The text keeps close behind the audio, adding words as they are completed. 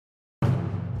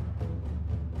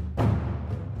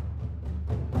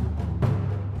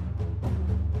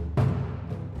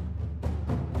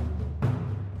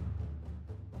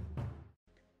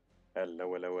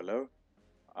Hello, hello, hello.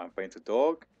 I'm Painted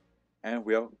Dog, and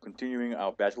we are continuing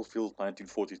our Battlefield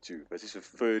 1942. This is the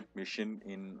third mission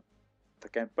in the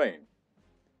campaign.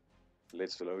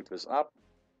 Let's load this up.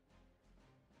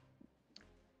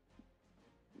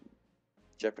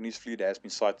 Japanese fleet has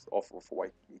been sighted off of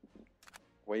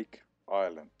Wake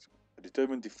Island. The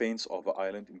determined defense of the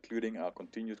island, including our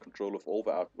continued control of all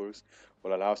the outposts,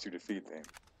 will allow us to defeat them.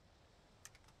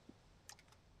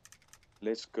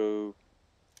 Let's go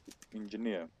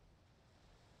engineer.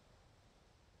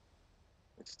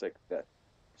 Let's take that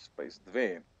space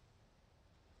there.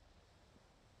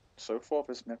 So far,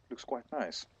 this map looks quite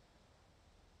nice.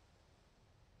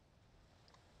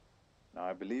 Now,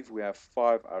 I believe we have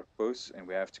 5 outposts and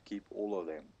we have to keep all of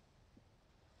them.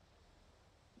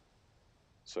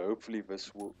 So hopefully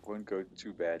this won't go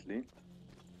too badly.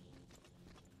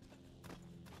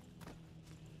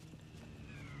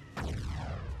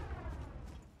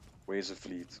 Where's the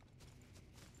fleet?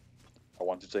 I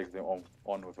want to take them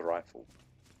on with a rifle.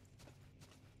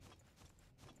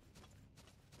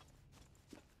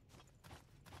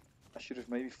 I should have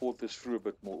maybe thought this through a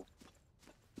bit more.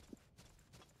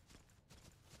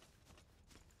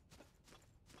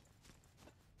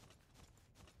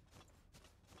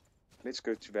 Let's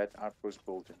go to that outpost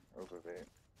building over there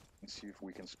and see if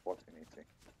we can spot anything.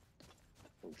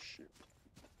 Oh shit.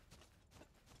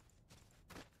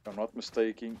 If I'm not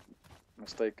mistaken,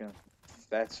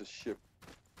 that's a ship.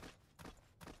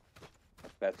 A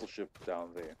battleship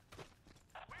down there.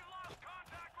 We've lost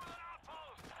contact with an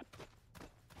outpost.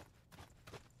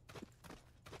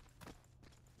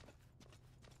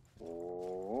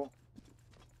 Oh.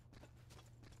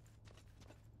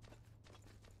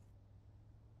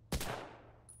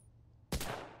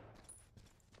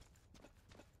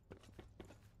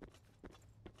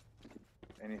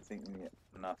 Anything in here?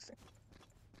 Nothing.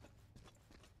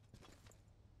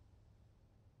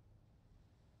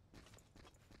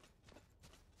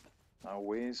 Now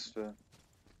where's the...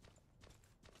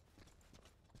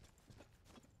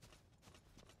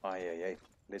 yeah.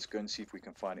 Let's go and see if we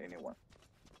can find anyone.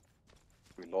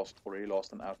 We already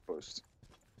lost an outpost.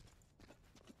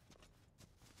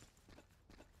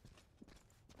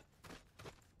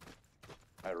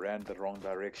 I ran the wrong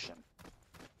direction.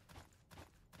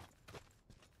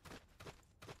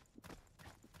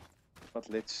 But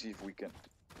let's see if we can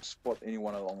spot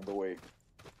anyone along the way.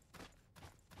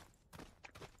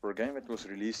 For a game that was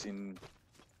released in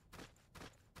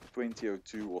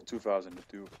 2002 or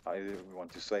 2002, however we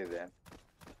want to say that,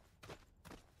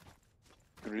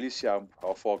 you can really see how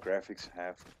far graphics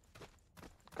have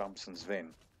come since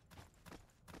then.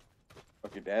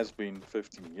 Okay, it has been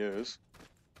 15 years.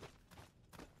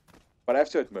 But I have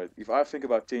to admit, if I think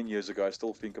about 10 years ago, I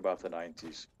still think about the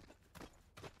 90s.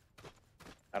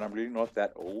 And I'm really not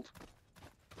that old.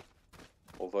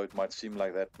 Although it might seem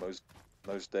like that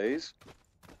most days.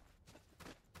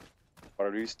 But I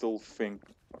really still think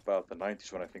about the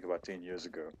 90s when I think about 10 years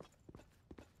ago.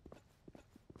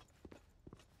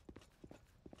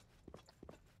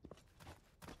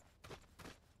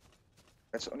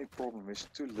 That's the only problem, there's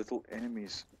too little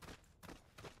enemies.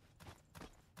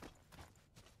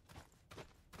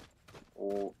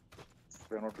 Or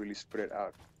they're not really spread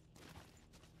out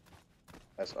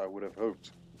as I would have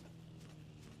hoped.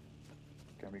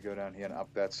 Can we go down here and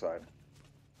up that side?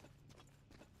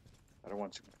 I don't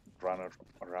want to run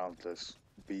around this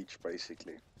beach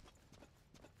basically.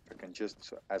 If I can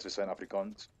just, as we say in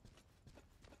Afrikaans,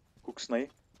 koeksnij.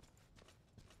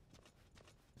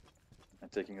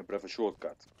 And taking a bit of a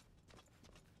shortcut.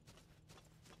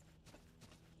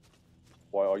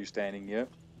 Why are you standing here?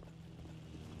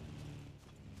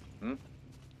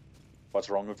 What's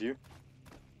wrong with you?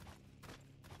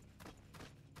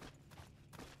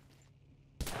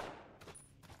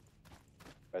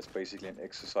 That's basically an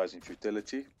exercise in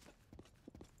futility.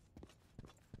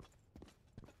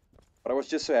 But I was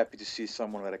just so happy to see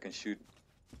someone that I can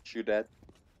shoot at.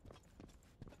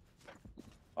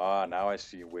 Ah, now I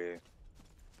see where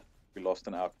we lost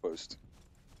an outpost.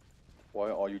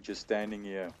 Why are you just standing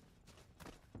here?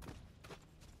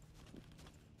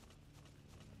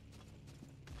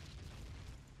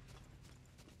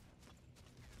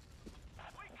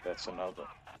 That's another.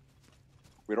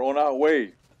 We're on our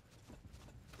way.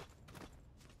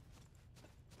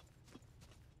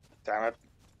 Damn it.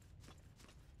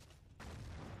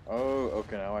 Oh,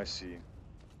 okay, now I see.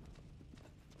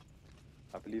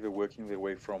 I believe they're working their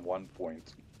way from one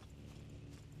point.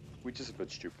 Which is a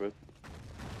bit stupid.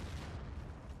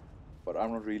 But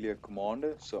I'm not really a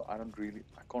commander, so I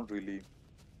can't really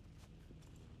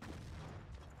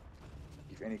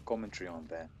give any commentary on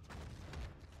that.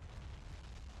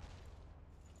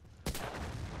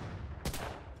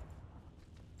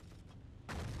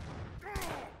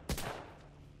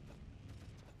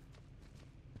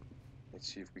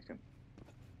 Let's see if we can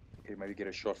maybe get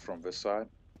a shot from this side.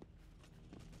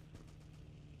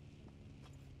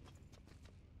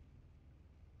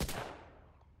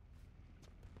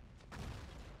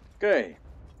 Okay,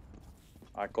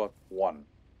 I got one.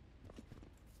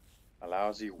 A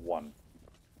lousy one.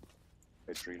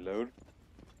 Let's reload.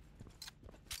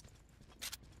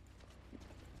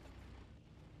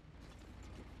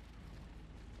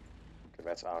 Okay,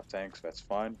 that's our tanks, that's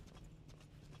fine.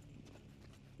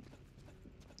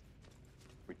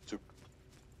 We took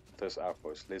this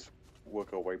outpost. Let's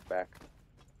work our way back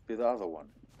to the other one.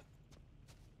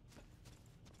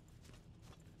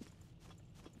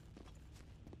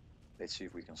 Let's see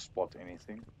if we can spot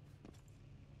anything.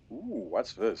 Ooh,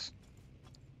 what's this?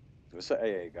 Is this an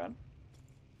AA gun?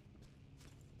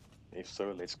 If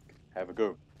so, let's have a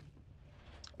go.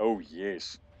 Oh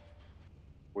yes.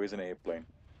 Where's an airplane?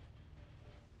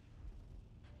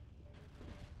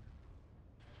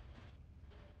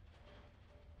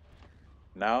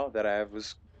 Now that I have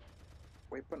this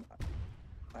weapon,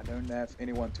 I don't have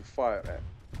anyone to fire at.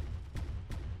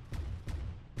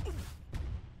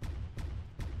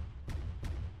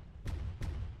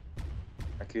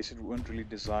 I guess it wasn't really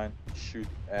designed to shoot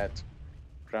at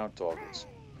ground targets.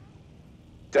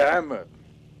 Damn it!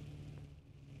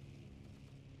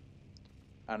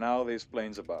 And now there's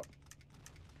planes above.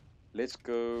 Let's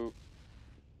go.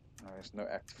 No, there's no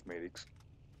active medics.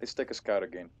 Let's take a scout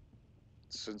again,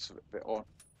 since they are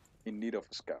in need of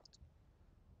a scout.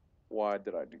 Why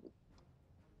did I do it?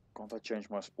 Can't I change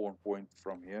my spawn point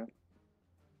from here?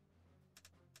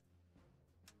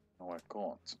 No, I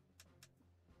can't.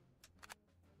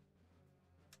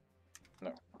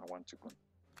 No, I want to.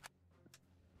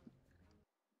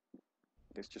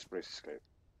 Let's just press escape.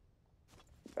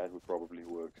 That would probably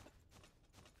work.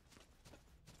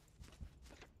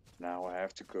 Now I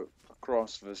have to go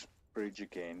across this bridge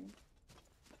again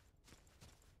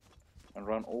and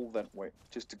run all that way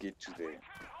just to get to there.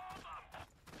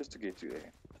 Just to get to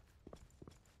there.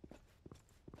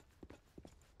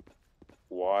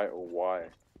 Why oh why?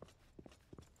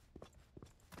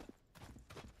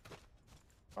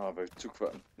 Oh, they took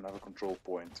another control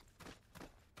point.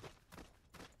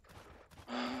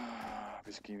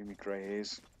 This is giving me grey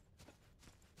hairs.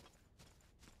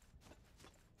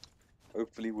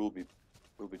 Hopefully we'll be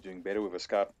doing better with a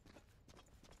scout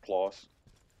class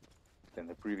than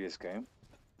the previous game.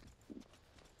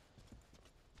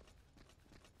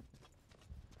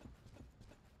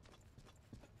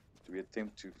 Do we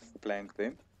attempt to flank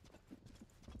them?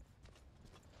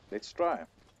 Let's try.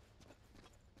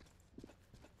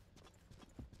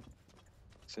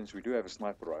 Since we do have a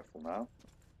sniper rifle now,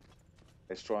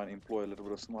 let's try and employ a little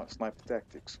bit of sniper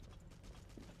tactics.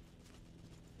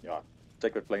 Yeah,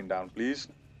 take that plane down, please.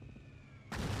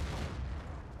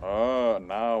 Oh,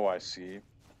 now I see.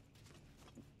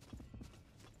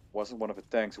 Wasn't one of the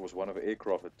tanks, it was one of the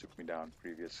aircraft that took me down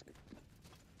previously.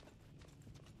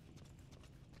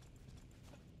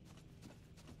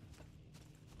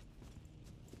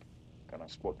 Can I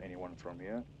spot anyone from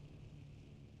here?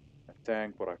 A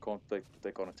tank, but I can't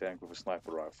take on a tank with a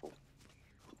sniper rifle.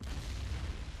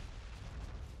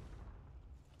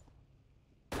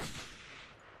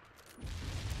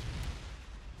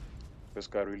 This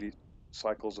guy really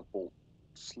cycles a bolt.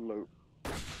 Slow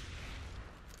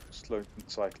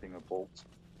cycling a bolt.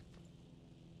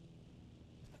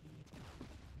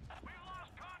 We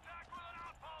lost contact with an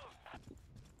outpost.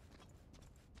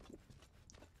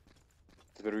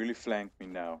 They really flank me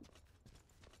now.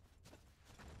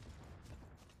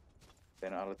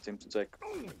 Then I'll attempt to take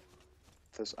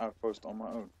this outpost on my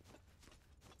own.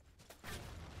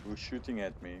 Who's shooting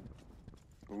at me?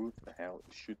 Who the hell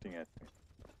is shooting at me?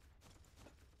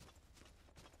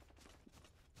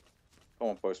 Come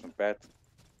on, Postman Pat.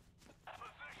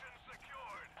 Position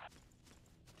secured.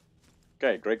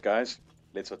 Okay, great guys.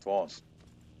 Let's advance.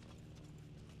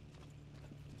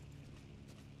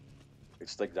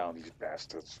 Let's take down these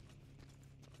bastards.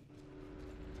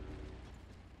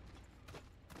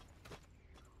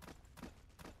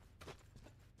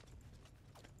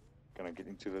 Can I get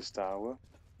into this tower?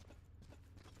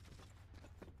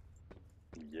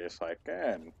 Yes, I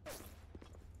can.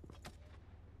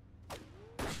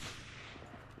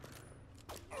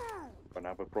 But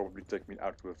now will probably take me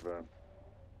out with a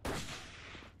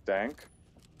tank.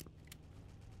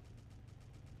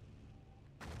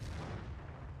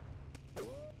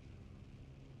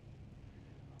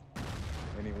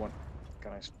 Anyone?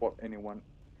 Can I spot anyone?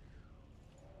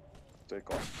 Take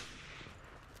on.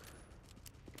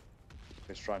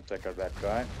 Let's try and take out that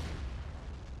guy.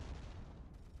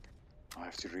 I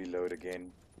have to reload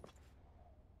again.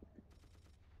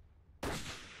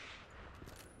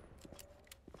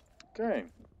 Okay.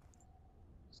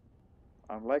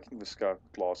 I'm liking the scout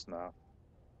class now.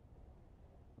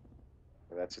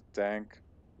 That's a tank.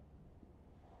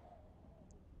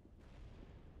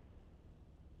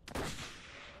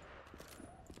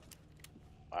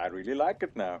 I really like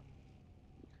it now.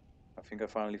 I think I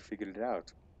finally figured it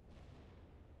out.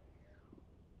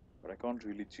 But I can't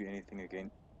really do anything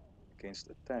against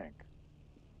a tank.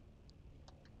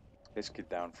 Let's get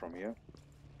down from here.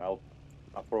 I'll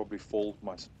probably fall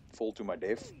to my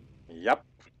death. Yup.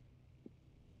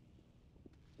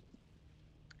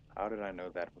 How did I know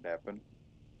that would happen?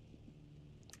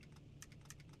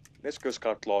 Let's go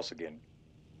scout class again.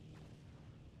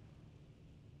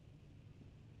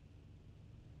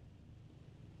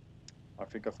 I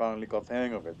think I finally got the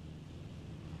hang of it.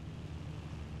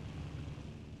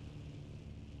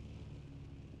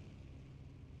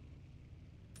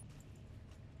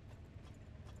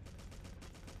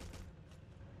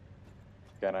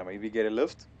 Can I maybe get a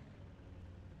lift?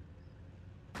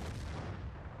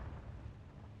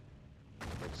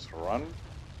 Let's run.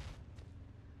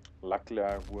 Luckily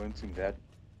I weren't in that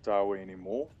tower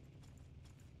anymore.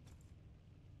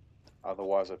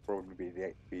 Otherwise I'd probably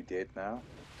be dead now.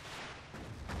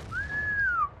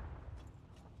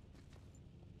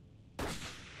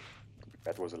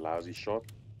 That was a lousy shot.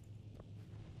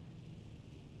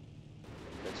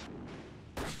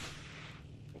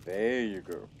 There you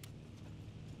go.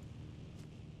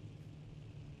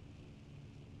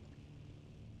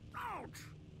 Ouch!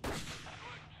 Good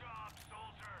job,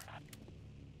 soldier.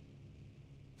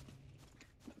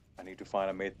 I need to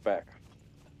find a med pack.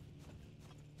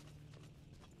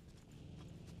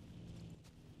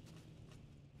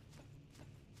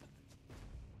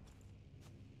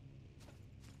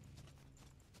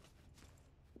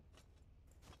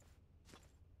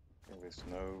 Okay, there's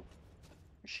no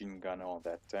machine gun on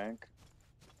that tank.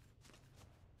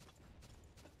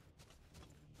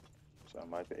 So I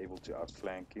might be able to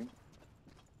outflank him.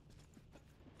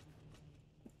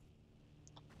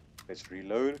 Let's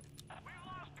reload. We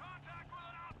lost contact with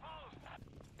an outpost.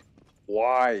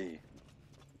 Why?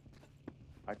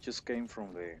 I just came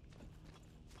from there.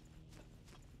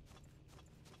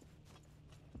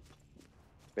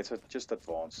 Let's just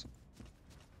advance.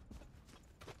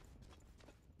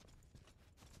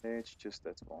 Let's just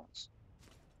advance.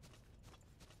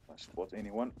 I spot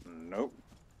anyone? Nope.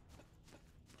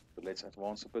 But let's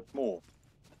advance a bit more.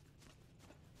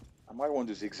 I might want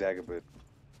to zigzag a bit.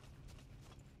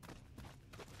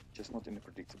 Just not in a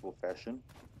predictable fashion.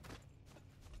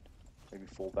 Maybe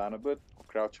fall down a bit or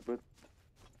crouch a bit.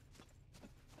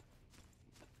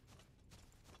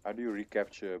 How do you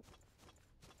recapture?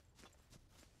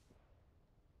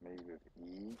 Maybe with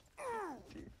E.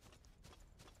 Gee.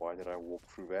 Why did I walk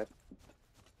through that?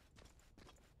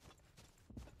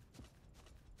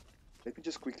 Let me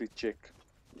just quickly check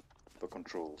the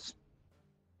controls.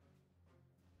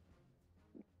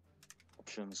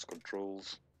 Options,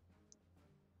 controls.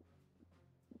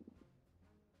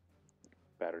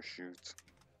 Parachute.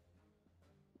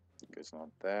 Okay, it's not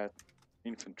that.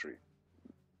 Infantry.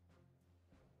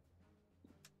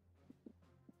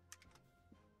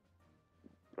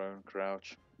 Prone,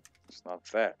 crouch. It's not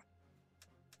that.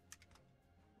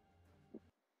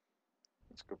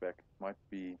 Let's go back. It might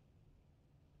be.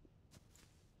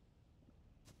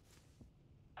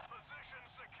 Position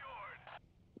secured.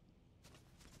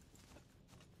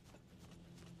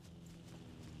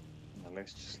 Now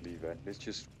let's just leave that. Let's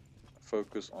just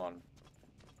focus on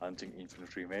hunting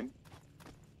infantrymen.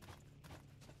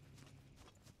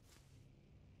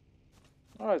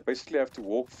 I basically have to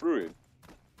walk through it.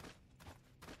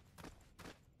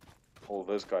 Oh,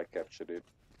 this guy captured it.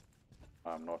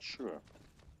 I'm not sure.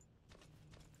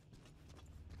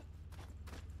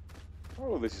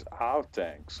 Oh, this is our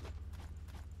tanks.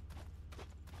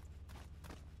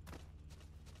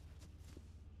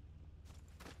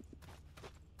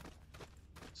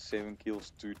 Seven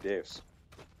kills, 2 deaths.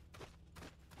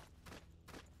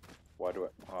 Why do I?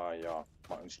 Ah, yeah,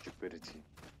 my own stupidity.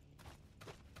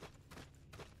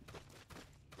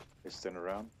 Let's turn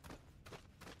around.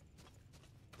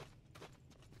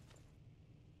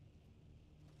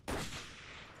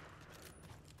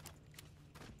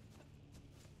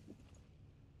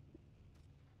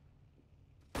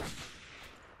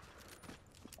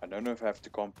 I don't know if I have to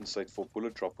compensate for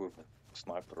bullet drop with a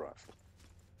sniper rifle.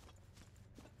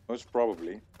 Most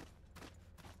probably.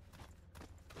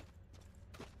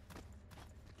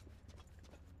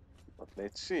 But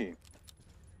let's see.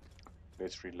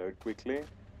 Let's reload quickly.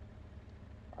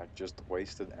 I just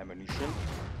wasted ammunition.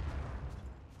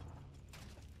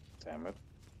 Damn it.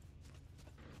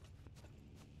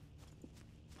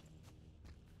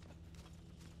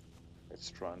 Let's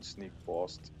try and sneak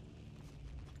past.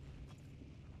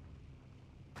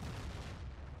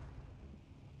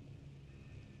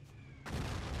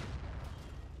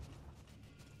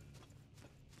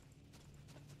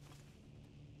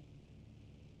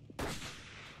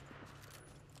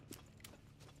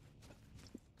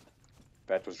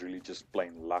 That was really just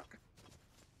plain luck.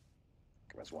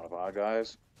 That's one of our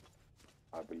guys,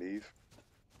 I believe.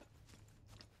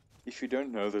 If you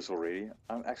don't know this already,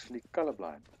 I'm actually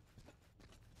colorblind.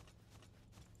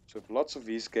 So for lots of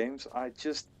these games, I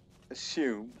just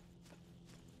assume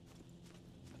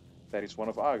that it's one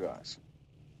of our guys.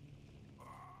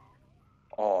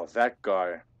 Oh, that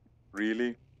guy.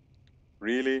 Really?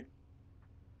 Really?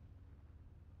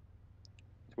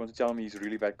 You want to tell me he's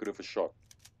really that good of a shot?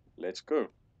 Let's go.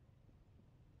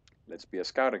 Let's be a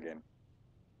scout again.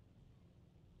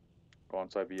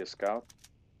 Can't I be a scout?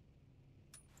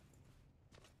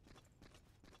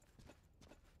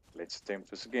 Let's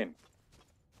attempt this again.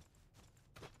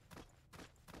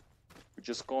 We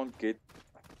just can't get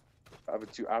over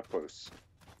 2 outposts.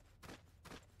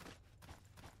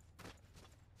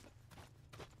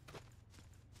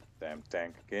 Damn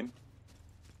tank again.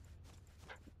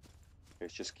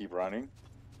 Let's just keep running.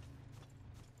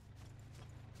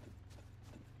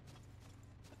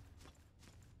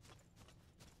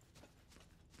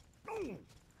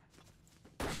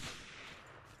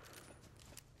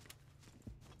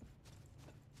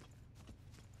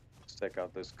 Let's take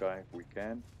out this guy if we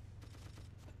can.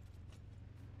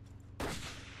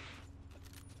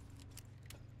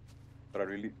 But I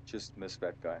really just missed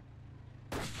that guy.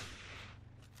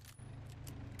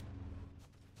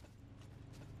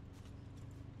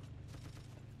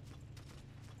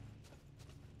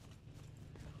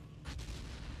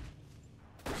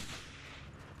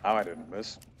 Oh, I didn't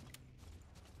miss.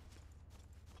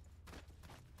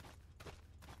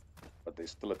 But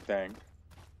there's still a tank.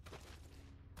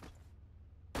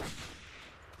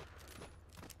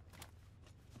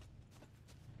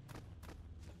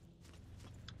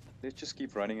 Let's just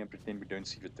keep running and pretend we don't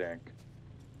see the tank.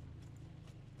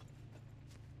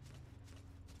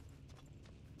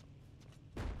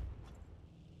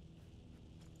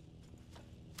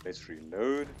 Let's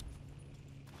reload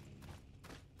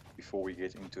before we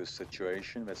get into a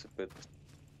situation that's a bit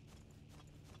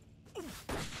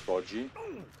dodgy,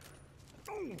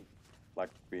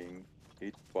 like being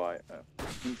hit by an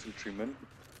infantryman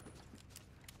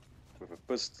with a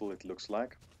pistol, it looks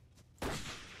like.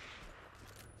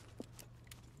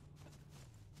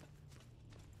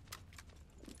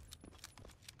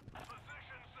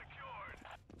 Position secured.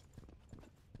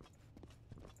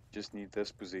 Just need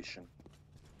this position.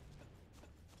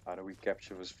 How do we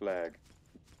capture this flag?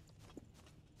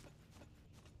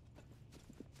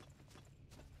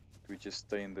 Do we just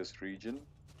stay in this region?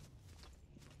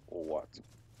 Or what?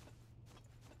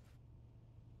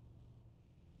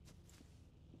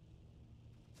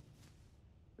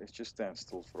 Let's just stand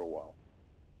still for a while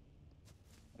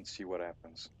and see what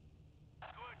happens. Good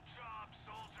job,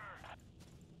 soldier.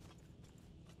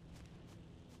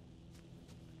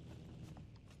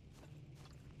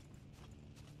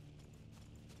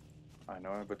 I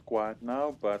know I'm a bit quiet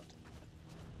now, but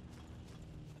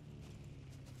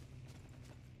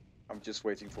I'm just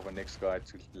waiting for the next guy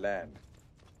to land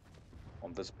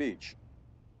on this beach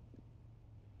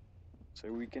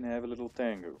so we can have a little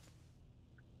tango.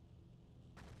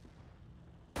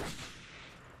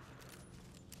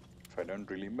 If I don't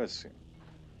really miss him.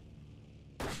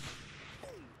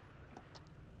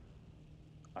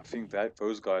 I think that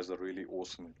those guys are really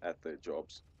awesome at their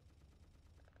jobs.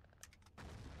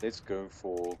 Let's go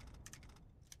for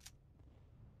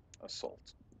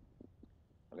assault.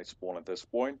 Let's spawn at this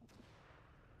point.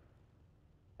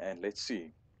 And let's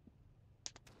see.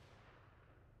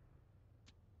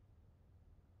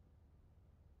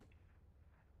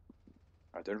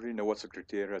 I don't really know what's the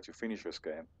criteria to finish this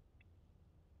game.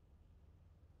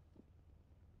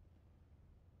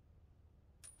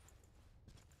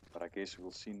 But I guess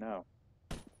we'll see now.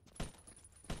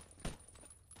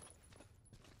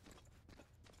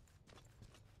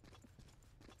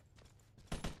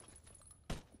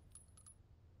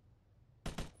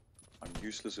 I'm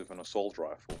useless with an assault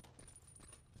rifle.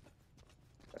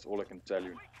 That's all I can tell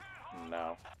you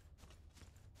now.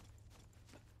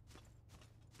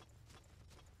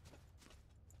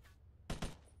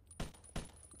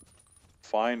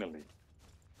 Finally.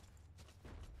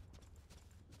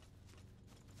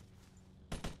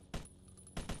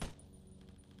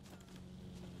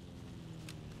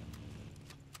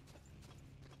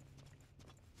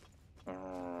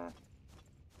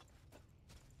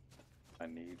 I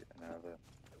need another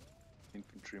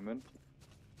infantryman.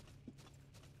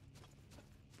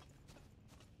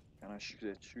 Can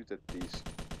I shoot at these?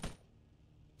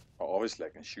 Oh, obviously I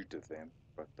can shoot at them,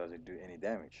 but does it do any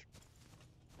damage?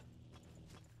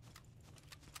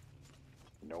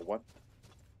 You know what?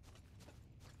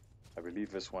 I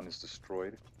believe this one is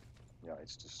destroyed. Yeah,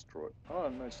 it's destroyed. Oh,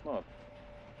 no, it's not.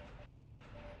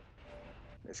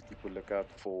 Let's keep a lookout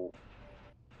for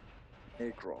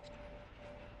aircraft.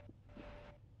 We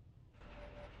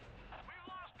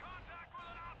lost contact with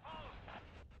an outpost.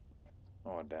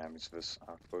 Oh, damn, it's this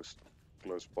outpost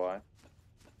close by. I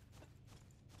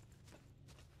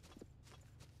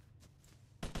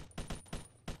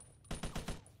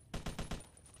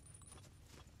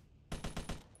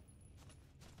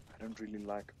don't really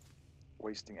like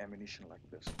wasting ammunition like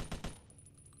this.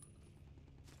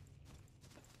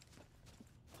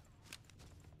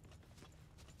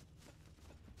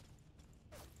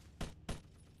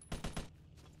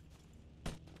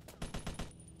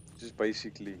 Just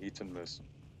basically hit and miss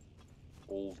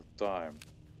all the time.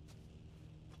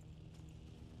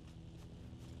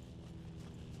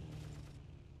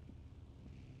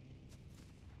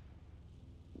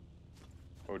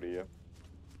 Oh dear.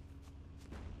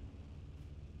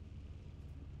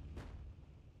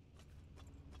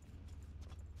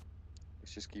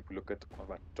 Let's just keep a look at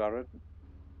my turret.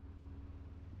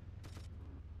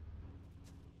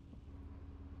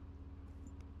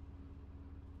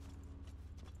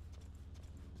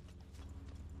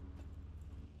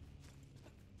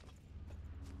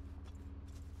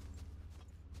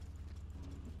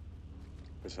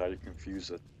 That's how you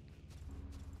confuse a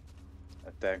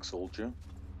tank soldier.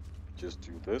 Just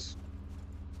do this.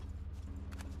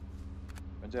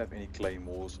 Don't you have any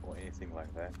claymores or anything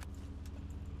like that?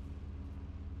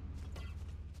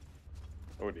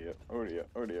 Oh dear, oh dear,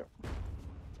 oh dear.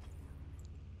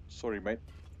 Sorry, mate.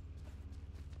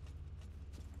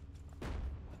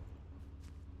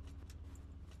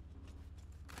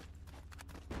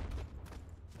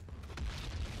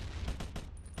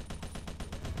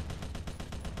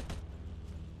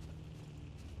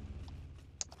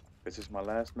 This is my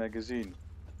last magazine.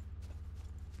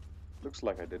 Looks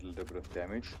like I did a little bit of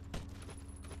damage.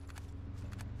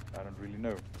 I don't really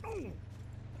know.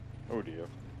 Oh dear.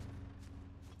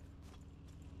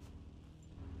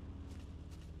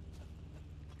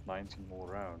 "19 more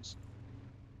rounds.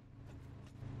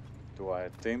 Do I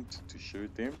attempt to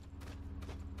shoot him?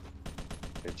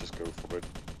 Let's just go for it.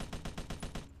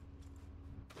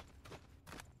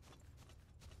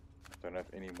 Don't have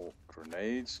any more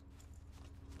grenades.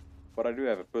 But I do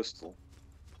have a pistol.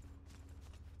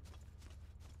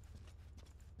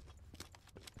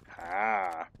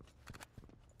 Ah!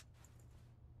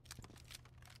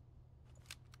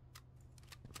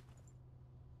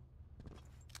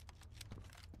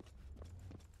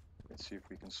 Let's see if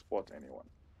we can spot anyone.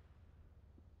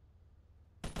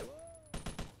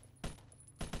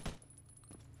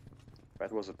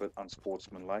 That was a bit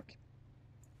unsportsmanlike.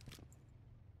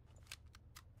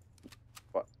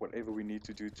 But whatever we need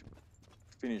to do to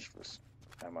finish this,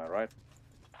 am I right?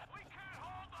 We can't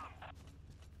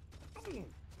hold them.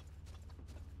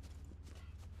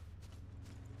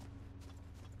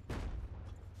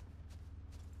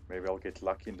 Maybe I'll get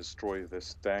lucky and destroy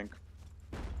this tank.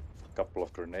 A couple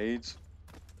of grenades.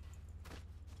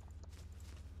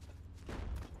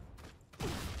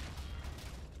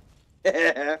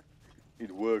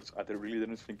 It worked. I really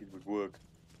didn't think it would work.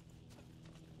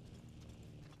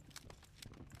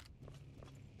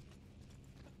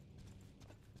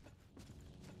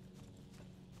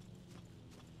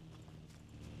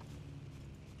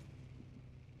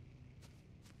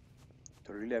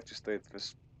 Do I really have to stay at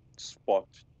this spot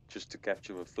just to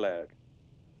capture the flag?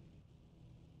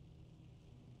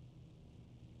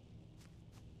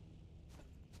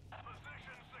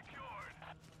 Position secured.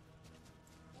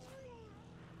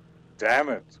 Damn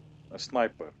it! A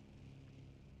sniper.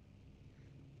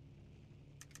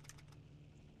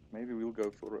 Maybe we'll go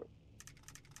for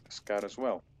a scout as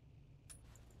well.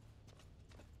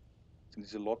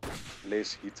 There's a lot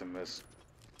less hit and miss.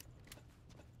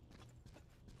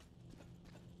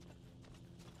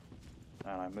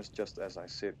 And I missed just as I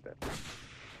said that.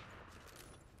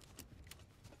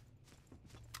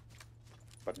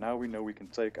 But now we know we can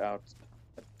take out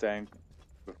a tank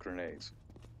with grenades.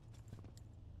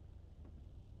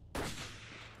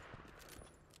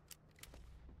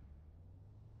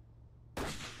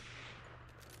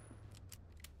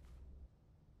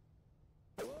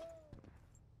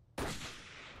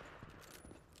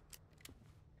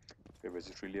 Okay, this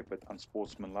is really a bit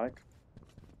unsportsmanlike.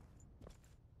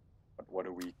 But what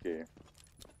do we care?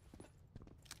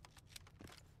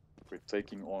 We're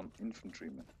taking on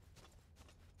infantrymen.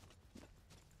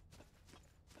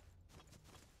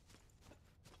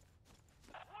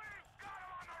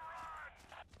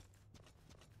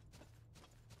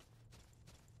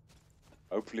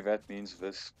 Hopefully that means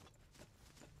this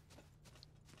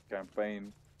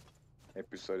campaign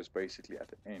episode is basically at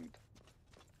the end.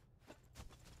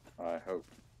 I hope.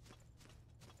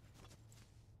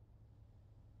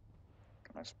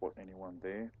 Can I spot anyone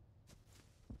there?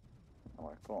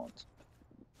 No, I can't.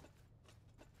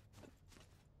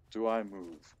 Do I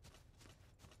move?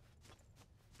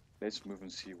 Let's move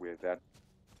and see where that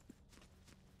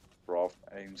raft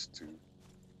aims to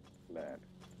land.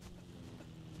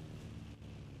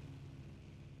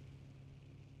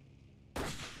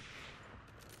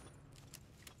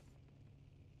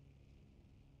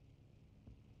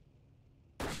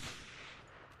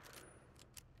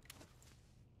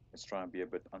 Let's try and be a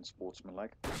bit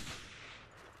unsportsmanlike.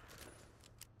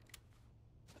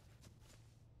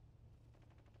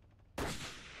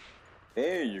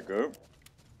 There you go.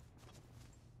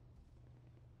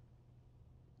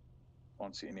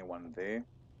 Can't see anyone there.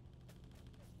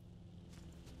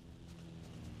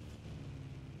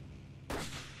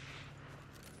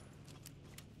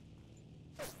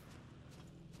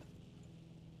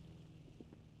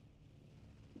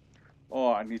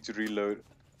 Oh, I need to reload.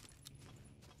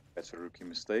 That's a rookie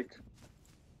mistake.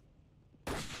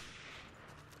 I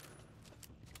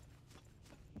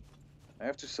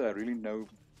have to say, I really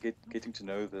getting to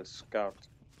know the scout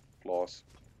class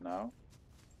now.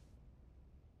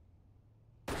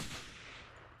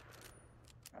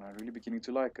 And I'm really beginning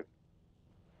to like it.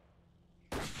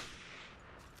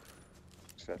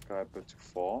 Is that guy a bit too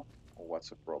far? Or what's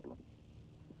the problem?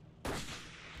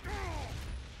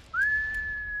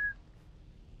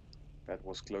 That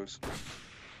was close.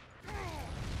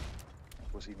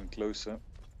 That was even closer.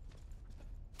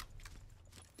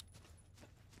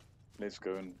 Let's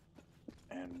go and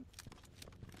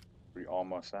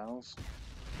rearm ourselves.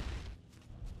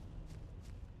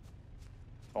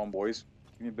 Come on, boys.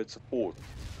 Give me a bit of support.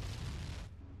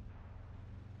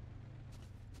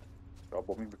 Stop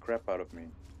bombing the crap out of me.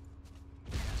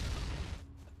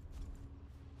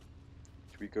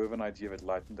 Should we go with an idea that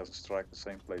lightning doesn't strike the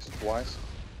same place twice?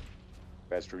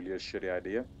 That's really a shitty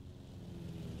idea.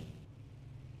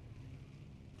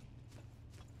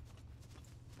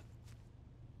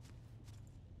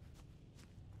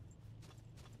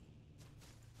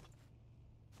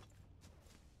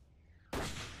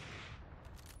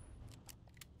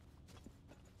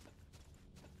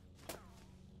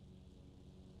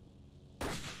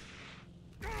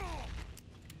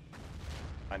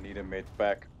 I need a med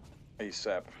pack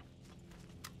ASAP.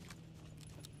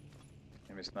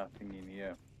 And there's nothing in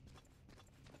here.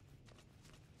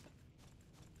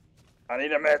 I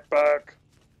need a med pack!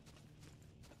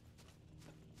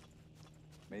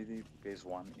 Maybe there's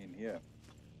one in here.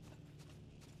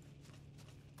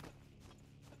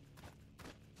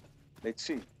 Let's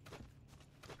see.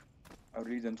 I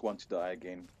really don't want to die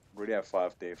again. Already have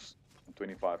 5 deaths and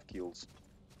 25 kills.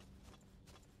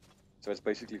 So it's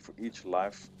basically for each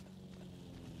life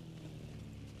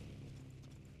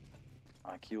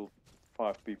I killed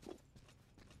 5 people.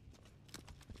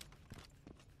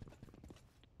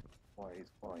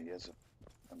 Oh, he has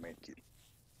a main kill.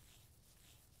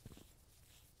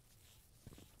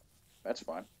 That's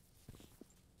fine.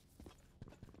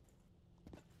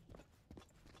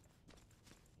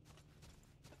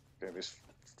 Okay, there's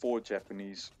 4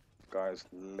 Japanese guys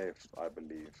left, I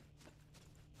believe.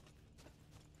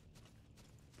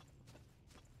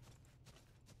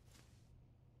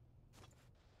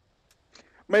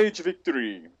 Major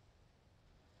victory!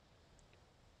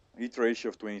 Hit ratio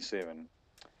of 27.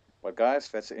 But guys,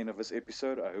 that's the end of this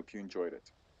episode. I hope you enjoyed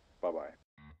it. Bye bye.